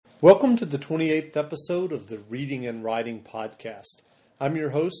Welcome to the 28th episode of the Reading and Writing Podcast. I'm your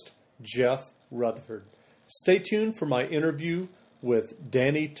host, Jeff Rutherford. Stay tuned for my interview with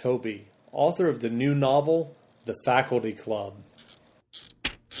Danny Tobey, author of the new novel, The Faculty Club.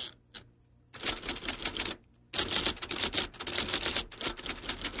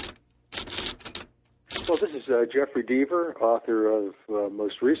 Well, this is Jeffrey Deaver, author of,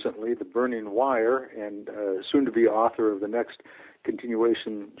 most recently, The Burning Wire, and soon to be author of the next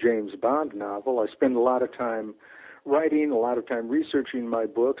continuation James Bond novel. I spend a lot of time writing, a lot of time researching my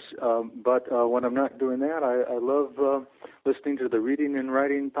books, but when I'm not doing that, I love listening to the Reading and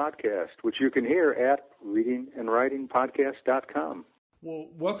Writing Podcast, which you can hear at readingandwritingpodcast.com. Well,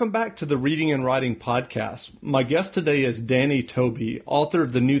 welcome back to the Reading and Writing Podcast. My guest today is Danny Tobey, author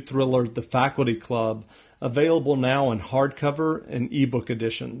of the new thriller, The Faculty Club, available now in hardcover and ebook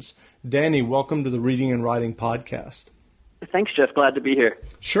editions. Danny, welcome to the Reading and Writing Podcast. Thanks, Jeff. Glad to be here.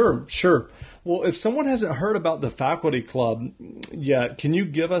 Sure. Well, if someone hasn't heard about the Faculty Club yet, can you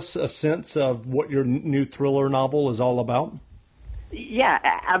give us a sense of what your new thriller novel is all about? Yeah,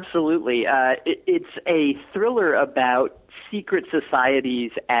 absolutely. It's a thriller about secret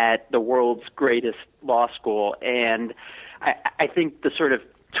societies at the world's greatest law school, and I think the sort of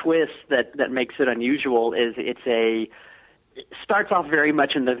twist that makes it unusual is it starts off very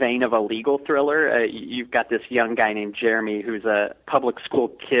much in the vein of a legal thriller. You've got this young guy named Jeremy who's a public school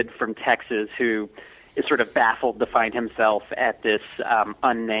kid from Texas who is sort of baffled to find himself at this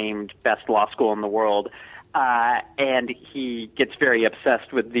unnamed best law school in the world. And he gets very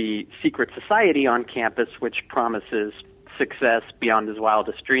obsessed with the secret society on campus, which promises success beyond his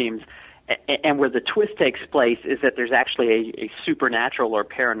wildest dreams. And where the twist takes place is that there's actually a supernatural or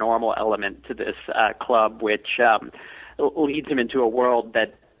paranormal element to this club, which leads him into a world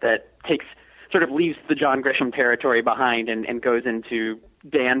that leaves the John Grisham territory behind and goes into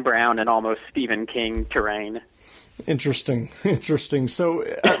Dan Brown and almost Stephen King terrain. Interesting. So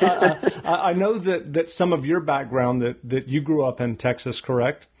I know that some of your background, that you grew up in Texas,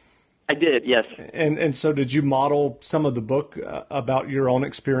 correct? I did, yes. And so did you model some of the book about your own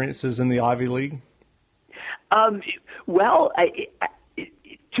experiences in the Ivy League? Well,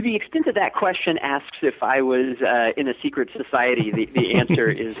 to the extent that that question asks if I was in a secret society, the answer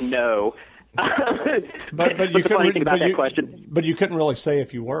is no. But you couldn't really say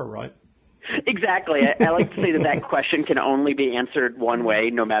if you were, right? Exactly. I like to say that question can only be answered one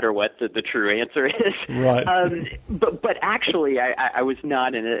way, no matter what the true answer is. Right. But actually, I was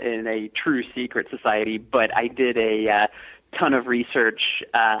not in a true secret society, but I did a ton of research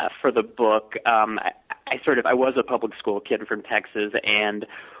for the book. I was a public school kid from Texas, and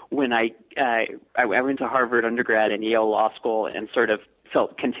when I went to Harvard undergrad and Yale Law School, and sort of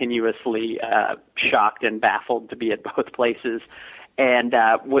felt continuously shocked and baffled to be at both places, and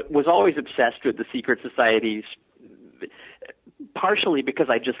was always obsessed with the secret societies, partially because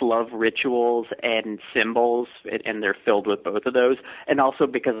I just love rituals and symbols, and they're filled with both of those, and also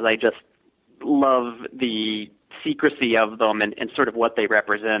because I just love the secrecy of them and sort of what they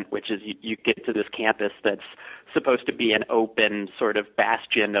represent, which is you get to this campus that's supposed to be an open sort of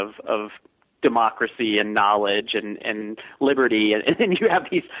bastion of democracy and knowledge and liberty, and then you have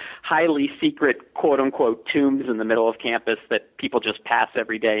these highly secret quote-unquote tombs in the middle of campus that people just pass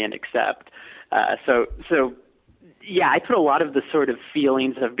every day and accept. So yeah, I put a lot of the sort of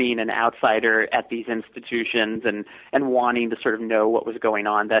feelings of being an outsider at these institutions and wanting to sort of know what was going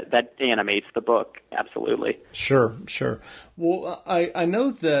on that animates the book. Absolutely. Sure. Well, I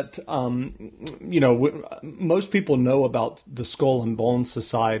know that, most people know about the Skull and Bones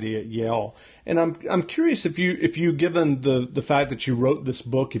Society at Yale. And I'm curious if you given the fact that you wrote this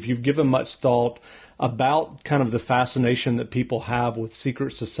book, if you've given much thought about kind of the fascination that people have with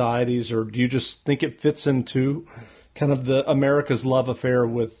secret societies, or do you just think it fits into kind of the America's love affair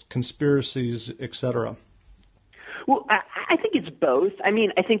with conspiracies, et cetera? Well, I think it's both. I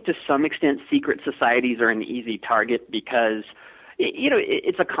mean, I think to some extent secret societies are an easy target because,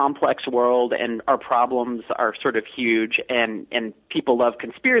 it's a complex world and our problems are sort of huge, and people love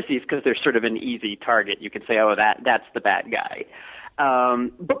conspiracies because they're sort of an easy target. You can say, oh, that's the bad guy.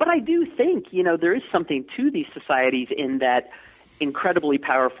 But I do think, there is something to these societies in that incredibly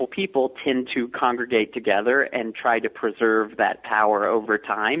powerful people tend to congregate together and try to preserve that power over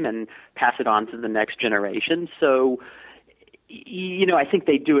time and pass it on to the next generation. So, I think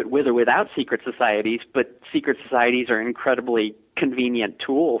they do it with or without secret societies, but secret societies are an incredibly convenient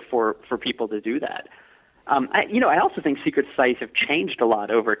tool for people to do that. I also think secret societies have changed a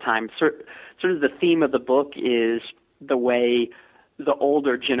lot over time. Sort of the theme of the book is the way the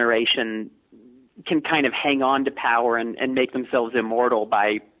older generation can kind of hang on to power and make themselves immortal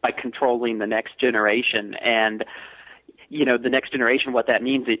by controlling the next generation. And the next generation, what that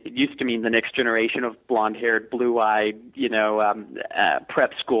means, it used to mean the next generation of blonde-haired, blue-eyed,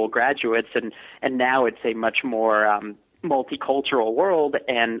 prep school graduates, and now it's a much more multicultural world.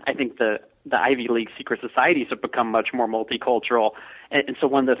 And I think the Ivy League secret societies have become much more multicultural. And so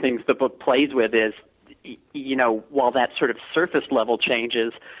one of the things the book plays with is, while that sort of surface level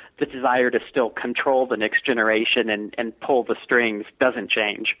changes, the desire to still control the next generation and pull the strings doesn't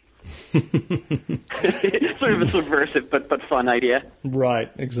change. Sort of a subversive but fun idea.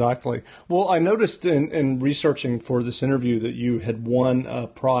 Right, exactly. Well, I noticed in researching for this interview that you had won a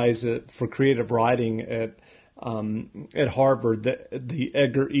prize for creative writing at Harvard, the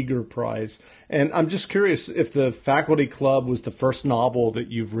Edgar Eger Prize. And I'm just curious if the Faculty Club was the first novel that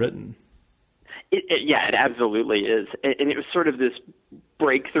you've written. Yeah, it absolutely is. And it was sort of this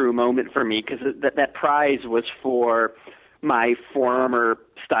breakthrough moment for me, because that prize was for my former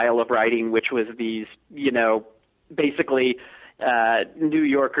style of writing, which was these, basically New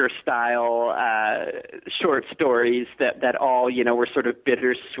Yorker style short stories that all, were sort of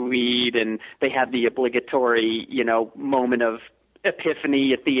bittersweet, and they had the obligatory, moment of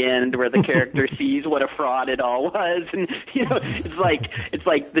epiphany at the end where the character sees what a fraud it all was. And it's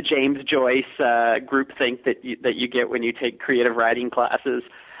like the James Joyce groupthink that you get when you take creative writing classes.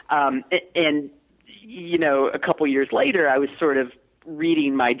 And a couple years later, I was sort of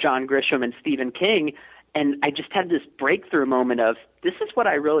reading my John Grisham and Stephen King, and I just had this breakthrough moment of, this is what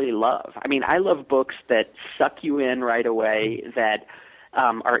I really love. I mean, I love books that suck you in right away, that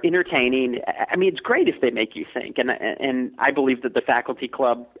are entertaining. I mean, it's great if they make you think, and I believe that the Faculty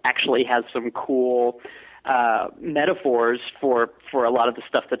Club actually has some cool metaphors for a lot of the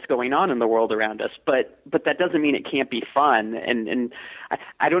stuff that's going on in the world around us. But that doesn't mean it can't be fun. And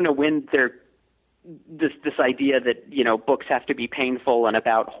I don't know when this idea that books have to be painful and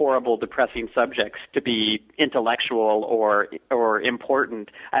about horrible, depressing subjects to be intellectual or important.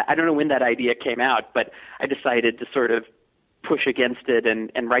 I don't know when that idea came out, but I decided to sort of push against it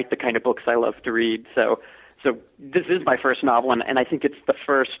and write the kind of books I love to read. So this is my first novel, and I think it's the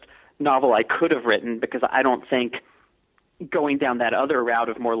first novel I could have written, because I don't think going down that other route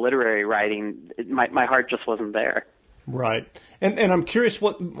of more literary writing, my heart just wasn't there. Right. And I'm curious,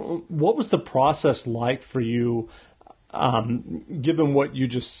 what was the process like for you, given what you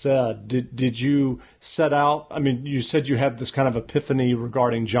just said? Did you set out, I mean, you said you had this kind of epiphany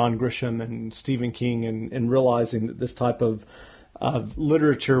regarding John Grisham and Stephen King and realizing that this type of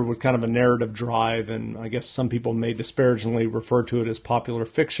literature with kind of a narrative drive, and I guess some people may disparagingly refer to it as popular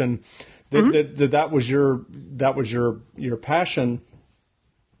fiction, that was your passion.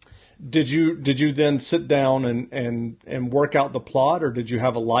 Did you then sit down and work out the plot, or did you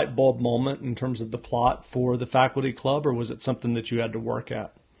have a light bulb moment in terms of the plot for the Faculty Club, or was it something that you had to work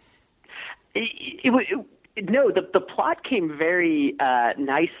at? No, the plot came very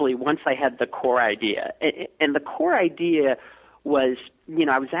nicely once I had the core idea. And the core idea was,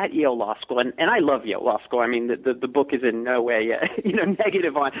 I was at Yale Law School, and I love Yale Law School. I mean, the book is in no way,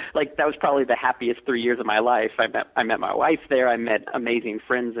 negative on, like, that was probably the happiest 3 years of my life. I met my wife there. I met amazing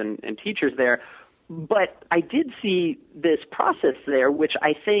friends and teachers there. But I did see this process there, which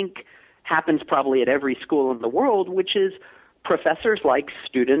I think happens probably at every school in the world, which is professors like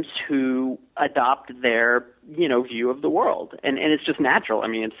students who adopt their, view of the world. And it's just natural. I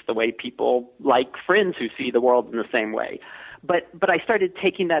mean, it's the way people like friends who see the world in the same way. But I started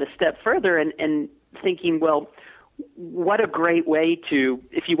taking that a step further and thinking, well, what a great way to,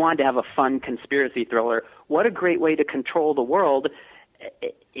 if you wanted to have a fun conspiracy thriller, what a great way to control the world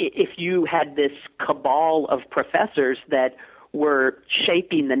if you had this cabal of professors that were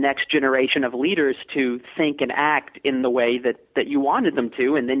shaping the next generation of leaders to think and act in the way that you wanted them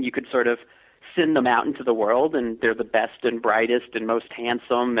to, and then you could sort of send them out into the world, and they're the best and brightest and most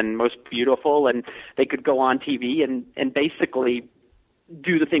handsome and most beautiful, and they could go on TV and basically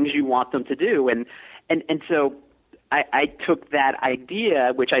do the things you want them to do. And so I took that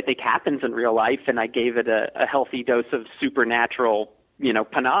idea, which I think happens in real life, and I gave it a healthy dose of supernatural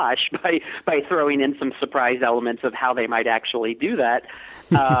panache by throwing in some surprise elements of how they might actually do that.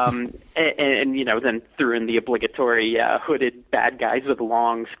 And then threw in the obligatory hooded bad guys with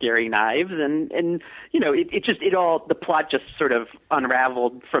long, scary knives. And the plot just sort of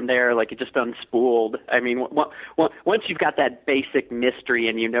unraveled from there, like it just unspooled. I mean, once you've got that basic mystery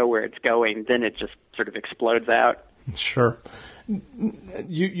and you know where it's going, then it just sort of explodes out. Sure.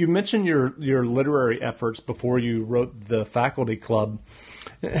 You mentioned your literary efforts before you wrote the Faculty Club.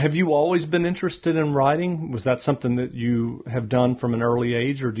 Have you always been interested in writing? Was that something that you have done from an early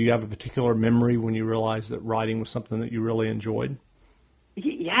age, or do you have a particular memory when you realized that writing was something that you really enjoyed?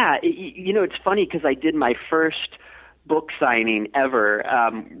 Yeah, it's funny because I did my first book signing ever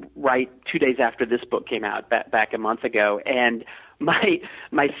right 2 days after this book came out back a month ago, and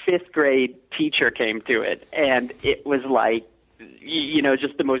my fifth grade teacher came to it, and it was like,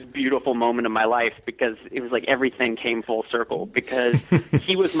 just the most beautiful moment of my life, because it was like everything came full circle, because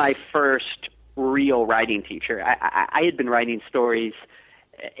he was my first real writing teacher. I had been writing stories,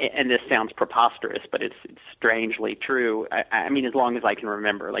 and this sounds preposterous, but it's strangely true. I mean, as long as I can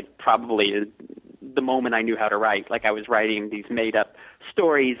remember, like probably the moment I knew how to write, like I was writing these made-up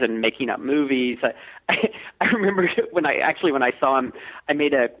stories and making up movies. I remember when I saw him, I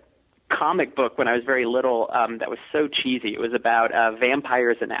made a comic book when I was very little that was so cheesy. It was about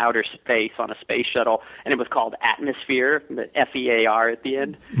vampires in outer space on a space shuttle, and it was called Atmosphere, the F-E-A-R at the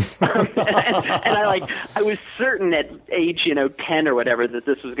end. and I was certain at age 10 or whatever that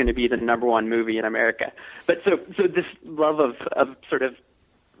this was going to be the number one movie in America. But so this love of sort of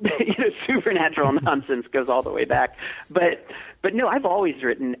supernatural nonsense goes all the way back. But no, I've always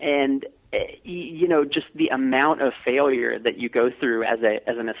written, and just the amount of failure that you go through as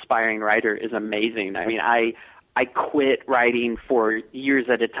an aspiring writer is amazing. I mean, I quit writing for years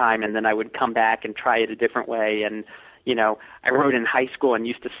at a time, and then I would come back and try it a different way. And I wrote in high school and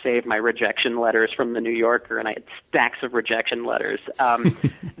used to save my rejection letters from the New Yorker, and I had stacks of rejection letters.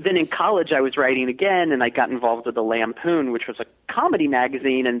 Then in college, I was writing again, and I got involved with the Lampoon, which was a comedy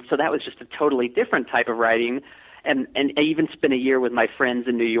magazine, and so that was just a totally different type of writing. And I even spent a year with my friends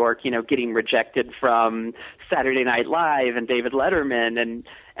in New York, getting rejected from Saturday Night Live and David Letterman,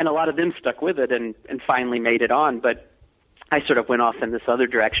 and a lot of them stuck with it and finally made it on. But I sort of went off in this other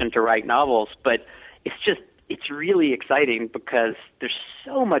direction to write novels. But it's really exciting because there's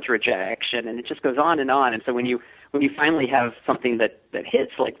so much rejection, and it just goes on and on. And so when you finally have something that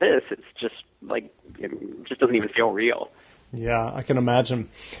hits like this, it's just like, it just doesn't even feel real. Yeah, I can imagine.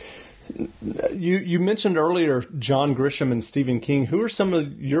 You mentioned earlier John Grisham and Stephen King. Who are some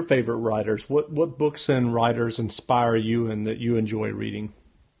of your favorite writers? What books and writers inspire you and that you enjoy reading?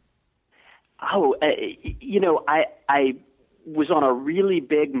 Oh, I was on a really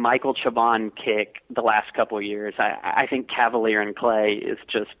big Michael Chabon kick the last couple of years. I think Cavalier and Clay is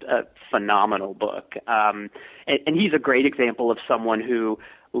just a phenomenal book. And he's a great example of someone who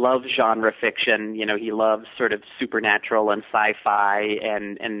loves genre fiction. He loves sort of supernatural and sci-fi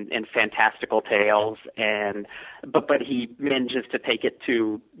and fantastical tales, but he manages to take it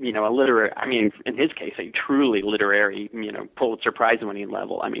to, a literary, I mean, in his case, a truly literary, Pulitzer Prize-winning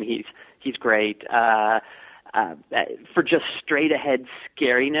level. I mean, he's great. For just straight-ahead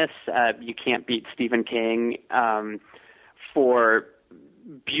scariness, you can't beat Stephen King. For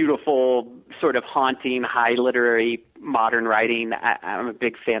beautiful, sort of haunting, high literary modern writing, I'm a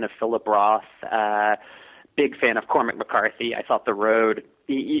big fan of Philip Roth, big fan of Cormac McCarthy. I thought The Road,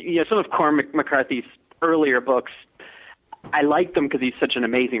 some of Cormac McCarthy's earlier books, I liked them because he's such an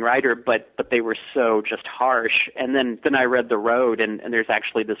amazing writer, but they were so just harsh. And then I read The Road, and there's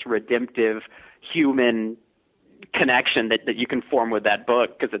actually this redemptive human connection that you can form with that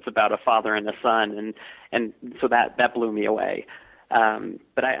book because it's about a father and a son, and so that blew me away.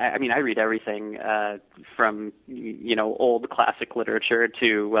 But I mean, I read everything from old classic literature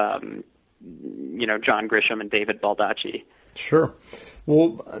to John Grisham and David Baldacci. Sure.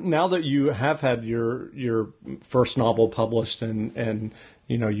 Well, now that you have had your first novel published, and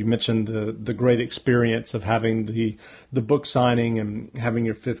you mentioned the great experience of having the book signing and having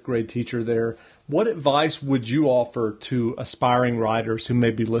your fifth grade teacher there, what advice would you offer to aspiring writers who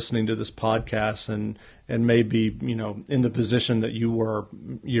may be listening to this podcast and may be in the position that you were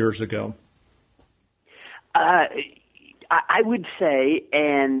years ago? I would say,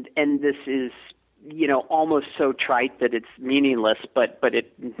 and this is almost so trite that it's meaningless, but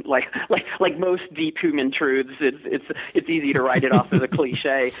it like most deep human truths, it's easy to write it off as a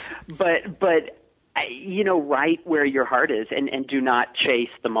cliche. But write where your heart is, and do not chase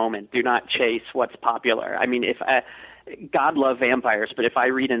the moment. Do not chase what's popular. I mean, God love vampires, but if I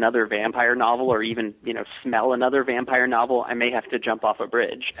read another vampire novel or even, smell another vampire novel, I may have to jump off a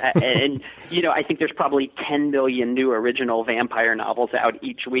bridge. And I think there's probably 10 million new original vampire novels out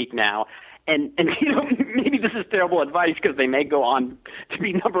each week now. And maybe this is terrible advice because they may go on to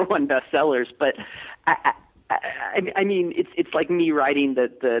be number one bestsellers, but I mean, it's like me writing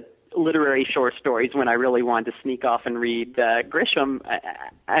the literary short stories when I really wanted to sneak off and read Grisham.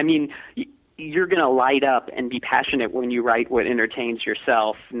 I mean, you're going to light up and be passionate when you write what entertains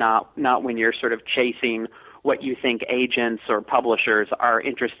yourself, not when you're sort of chasing what you think agents or publishers are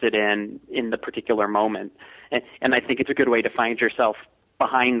interested in the particular moment. And I think it's a good way to find yourself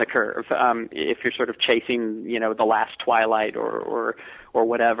behind the curve if you're sort of chasing, the last Twilight or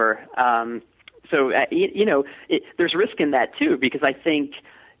whatever. There's risk in that too, because I think,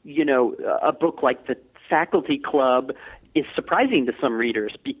 a book like The Faculty Club is surprising to some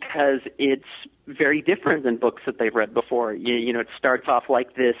readers because it's very different than books that they've read before. It starts off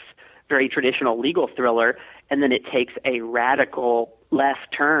like this very traditional legal thriller, and then it takes a radical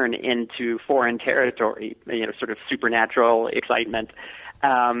left turn into foreign territory, sort of supernatural excitement.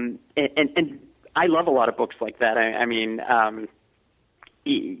 And I love a lot of books like that.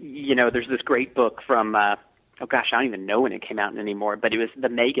 There's this great book from, I don't even know when it came out anymore, but it was The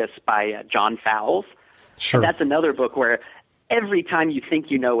Magus by John Fowles. Sure. And that's another book where every time you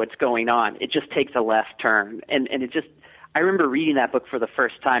think you know what's going on, it just takes a left turn. And I remember reading that book for the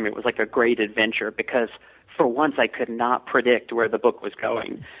first time. It was like a great adventure because for once I could not predict where the book was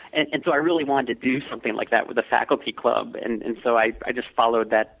going. And so I really wanted to do something like that with the Faculty Club. And so I just followed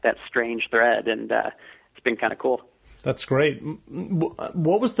that strange thread, and it's been kind of cool. That's great.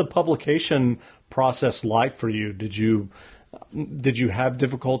 What was the publication process like for you? Did you have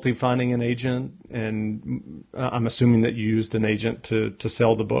difficulty finding an agent? And I'm assuming that you used an agent to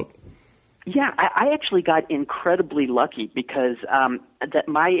sell the book. Yeah, I actually got incredibly lucky because that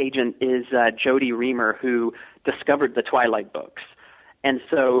my agent is Jody Reamer, who discovered the Twilight books. And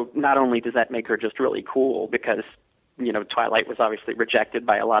so not only does that make her just really cool because, Twilight was obviously rejected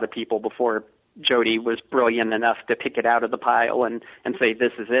by a lot of people before Jody was brilliant enough to pick it out of the pile and say,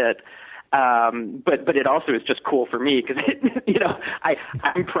 this is it. But it also is just cool for me because,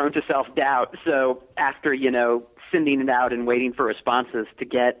 I'm prone to self-doubt. So after, sending it out and waiting for responses to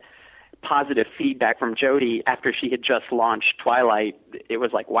get positive feedback from Jody after she had just launched Twilight, it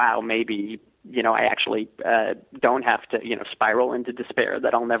was like, wow, maybe, I actually don't have to, spiral into despair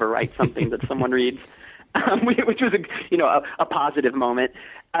that I'll never write something that someone reads, which was, a positive moment.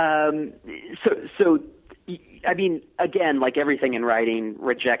 Again, like everything in writing,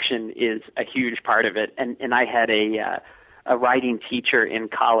 rejection is a huge part of it. And I had a writing teacher in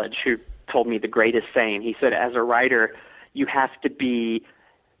college who told me the greatest saying. He said, as a writer, you have to be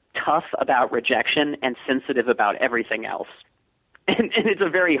tough about rejection and sensitive about everything else. And it's a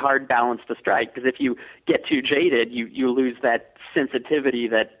very hard balance to strike because if you get too jaded, you lose that sensitivity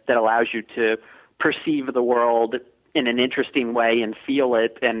that allows you to perceive the world in an interesting way and feel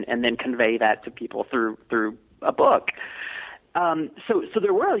it and then convey that to people through a book. So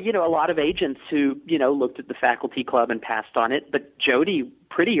there were, a lot of agents who, looked at the Faculty Club and passed on it, but Jody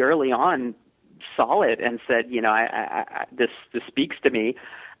pretty early on saw it and said, this speaks to me.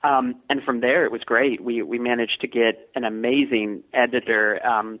 And from there, it was great. We managed to get an amazing editor,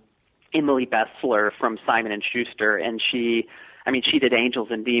 Emily Bessler from Simon & Schuster, and she did Angels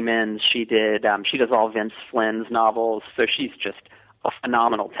and Demons. She does all Vince Flynn's novels, so she's just a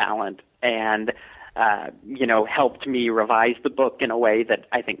phenomenal talent, and helped me revise the book in a way that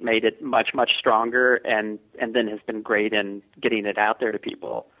I think made it much, much stronger, and then has been great in getting it out there to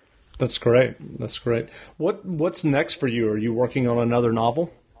people. That's great. What's next for you? Are you working on another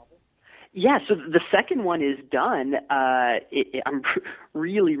novel? Yeah, so the second one is done. I'm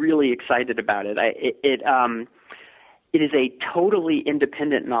really, really excited about it. It is a totally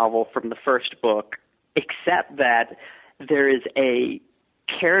independent novel from the first book, except that there is a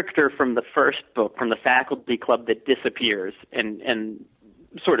character from the first book, from the Faculty Club, that disappears and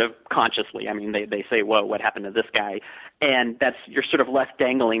sort of consciously. I mean, they say, whoa, what happened to this guy? And you're sort of left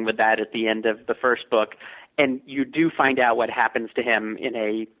dangling with that at the end of the first book. And you do find out what happens to him in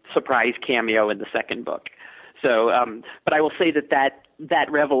a surprise cameo in the second book. So, but I will say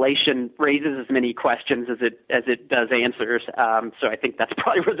that revelation raises as many questions as it does answers. So I think that's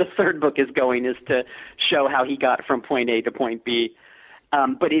probably where the third book is going, is to show how he got from point A to point B.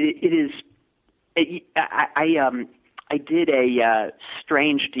 But I did a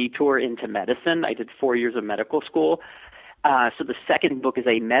strange detour into medicine. I did 4 years of medical school. So the second book is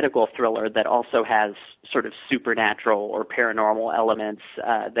a medical thriller that also has sort of supernatural or paranormal elements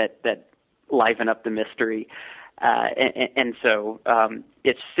that liven up the mystery. And so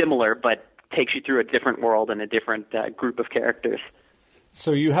it's similar, but takes you through a different world and a different group of characters.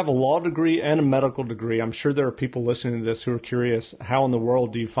 So you have a law degree and a medical degree. I'm sure there are people listening to this who are curious, how in the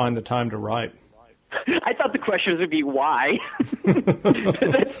world do you find the time to write? I thought the question would be why.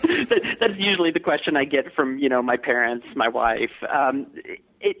 That's usually the question I get from, my parents, my wife. How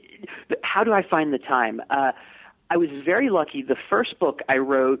do I find the time? I was very lucky. The first book I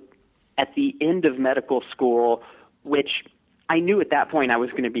wrote at the end of medical school, which I knew at that point I was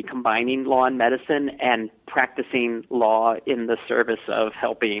going to be combining law and medicine and practicing law in the service of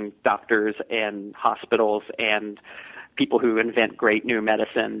helping doctors and hospitals and people who invent great new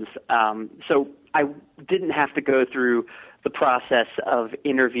medicines. So I didn't have to go through the process of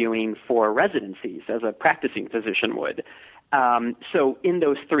interviewing for residencies as a practicing physician would. So in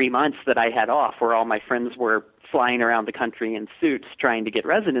those 3 months that I had off, where all my friends were flying around the country in suits trying to get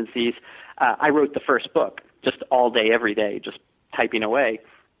residencies, I wrote the first book, just all day, every day, just typing away.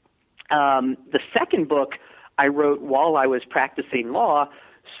 The second book I wrote while I was practicing law,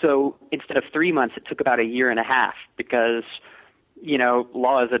 so instead of 3 months, it took about a year and a half because,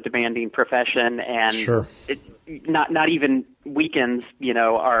 law is a demanding profession, and sure. Not even weekends,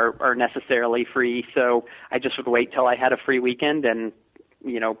 are necessarily free. So I just would wait till I had a free weekend and,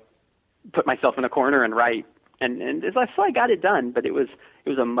 put myself in a corner and write. And so I got it done, but it was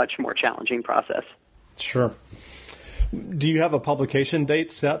a much more challenging process. Sure. Do you have a publication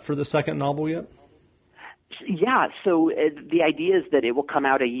date set for the second novel yet? Yeah, so the idea is that it will come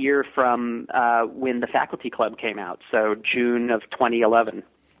out a year from when the Faculty Club came out, so June of 2011.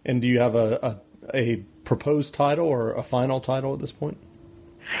 And do you have a proposed title or a final title at this point?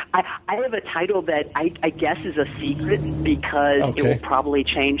 I have a title that I guess is a secret because It will probably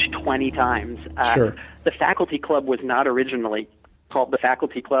change 20 times. Sure. The Faculty Club was not originally called the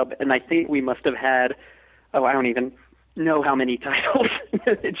Faculty Club, and I think we must have had, I don't even know how many titles.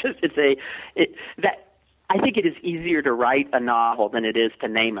 I think it is easier to write a novel than it is to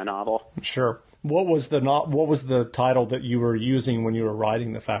name a novel. Sure. What was the title that you were using when you were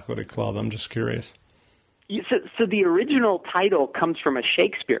writing the Faculty Club? I'm just curious. So the original title comes from a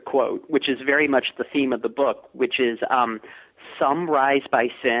Shakespeare quote, which is very much the theme of the book, which is some rise by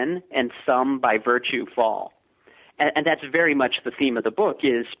sin and some by virtue fall. And that's very much the theme of the book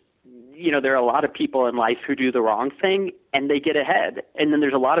is, there are a lot of people in life who do the wrong thing and they get ahead. And then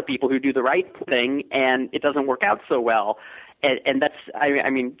there's a lot of people who do the right thing and it doesn't work out so well. And that's,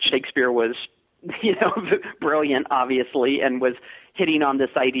 Shakespeare was, brilliant, obviously, and was hitting on this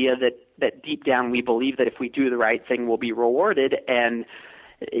idea that deep down we believe that if we do the right thing, we'll be rewarded. And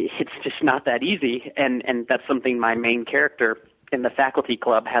it's just not that easy. And that's something my main character in the Faculty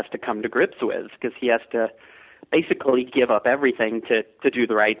Club has to come to grips with, because he has to basically give up everything to do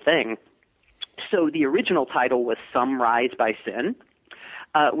the right thing. So the original title was Some Rise by Sin,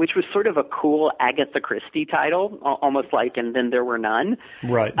 which was sort of a cool Agatha Christie title, almost like And Then There Were None.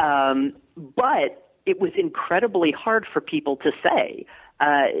 Right. But it was incredibly hard for people to say.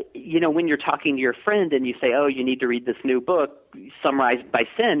 When you're talking to your friend and you say, oh, you need to read this new book, Some Rise by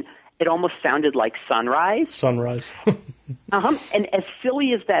Sin, it almost sounded like sunrise. Sunrise. And as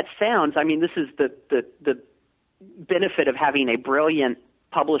silly as that sounds, this is the benefit of having a brilliant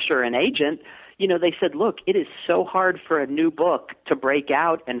publisher and agent. They said, look, it is so hard for a new book to break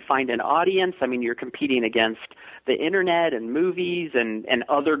out and find an audience. You're competing against the internet and movies and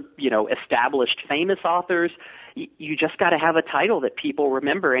other, established famous authors. You just got to have a title that people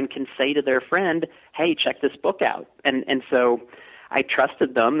remember and can say to their friend, hey, check this book out. And so I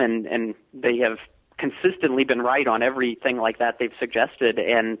trusted them, and they have consistently been right on everything like that they've suggested,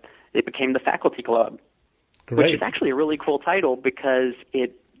 and it became the Faculty Club. Great. Which is actually a really cool title because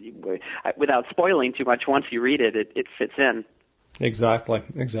it, without spoiling too much, once you read it, it fits in. Exactly.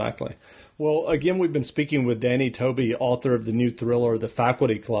 Well, again, we've been speaking with Danny Tobey, author of the new thriller, The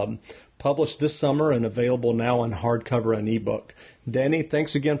Faculty Club, published this summer and available now on hardcover and ebook. Danny,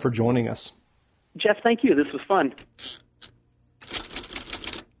 thanks again for joining us. Jeff, thank you. This was fun.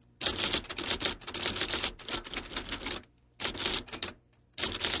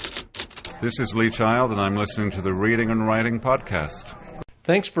 This is Lee Child, and I'm listening to the Reading and Writing Podcast.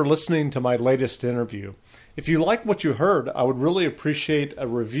 Thanks for listening to my latest interview. If you like what you heard, I would really appreciate a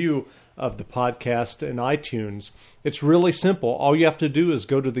review of the podcast in iTunes. It's really simple. All you have to do is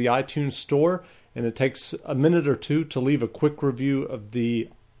go to the iTunes store, and it takes a minute or two to leave a quick review of the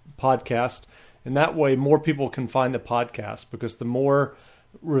podcast. And that way more people can find the podcast, because the more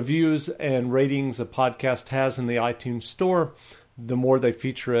reviews and ratings a podcast has in the iTunes store, the more they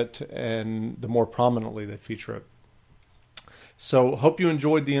feature it and the more prominently they feature it. So hope you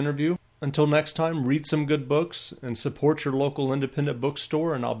enjoyed the interview. Until next time, read some good books and support your local independent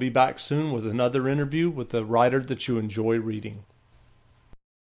bookstore, and I'll be back soon with another interview with a writer that you enjoy reading.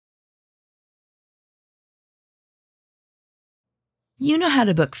 You know how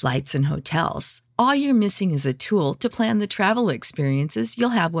to book flights and hotels. All you're missing is a tool to plan the travel experiences you'll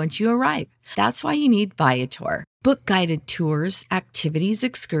have once you arrive. That's why you need Viator. Book guided tours, activities,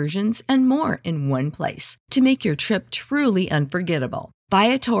 excursions, and more in one place to make your trip truly unforgettable.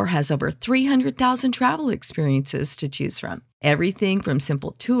 Viator has over 300,000 travel experiences to choose from. Everything from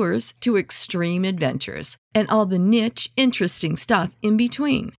simple tours to extreme adventures and all the niche, interesting stuff in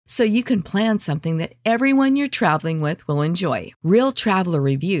between. So you can plan something that everyone you're traveling with will enjoy. Real traveler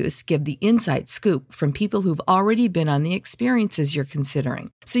reviews give the inside scoop from people who've already been on the experiences you're considering.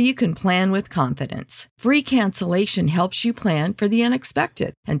 So you can plan with confidence. Free cancellation helps you plan for the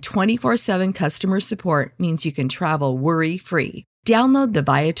unexpected. And 24/7 customer support means you can travel worry-free. Download the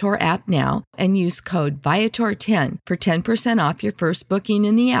Viator app now and use code Viator10 for 10% off your first booking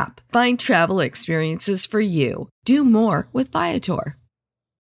in the app. Find travel experiences for you. Do more with Viator.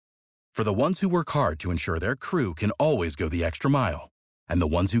 For the ones who work hard to ensure their crew can always go the extra mile, and the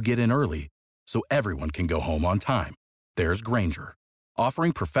ones who get in early so everyone can go home on time, there's Grainger,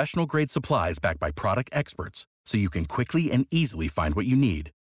 offering professional-grade supplies backed by product experts so you can quickly and easily find what you need.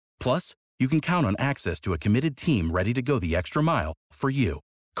 Plus, you can count on access to a committed team ready to go the extra mile for you.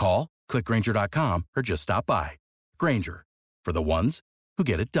 Call, click Grainger.com, or just stop by. Grainger, for the ones who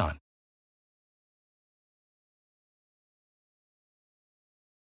get it done.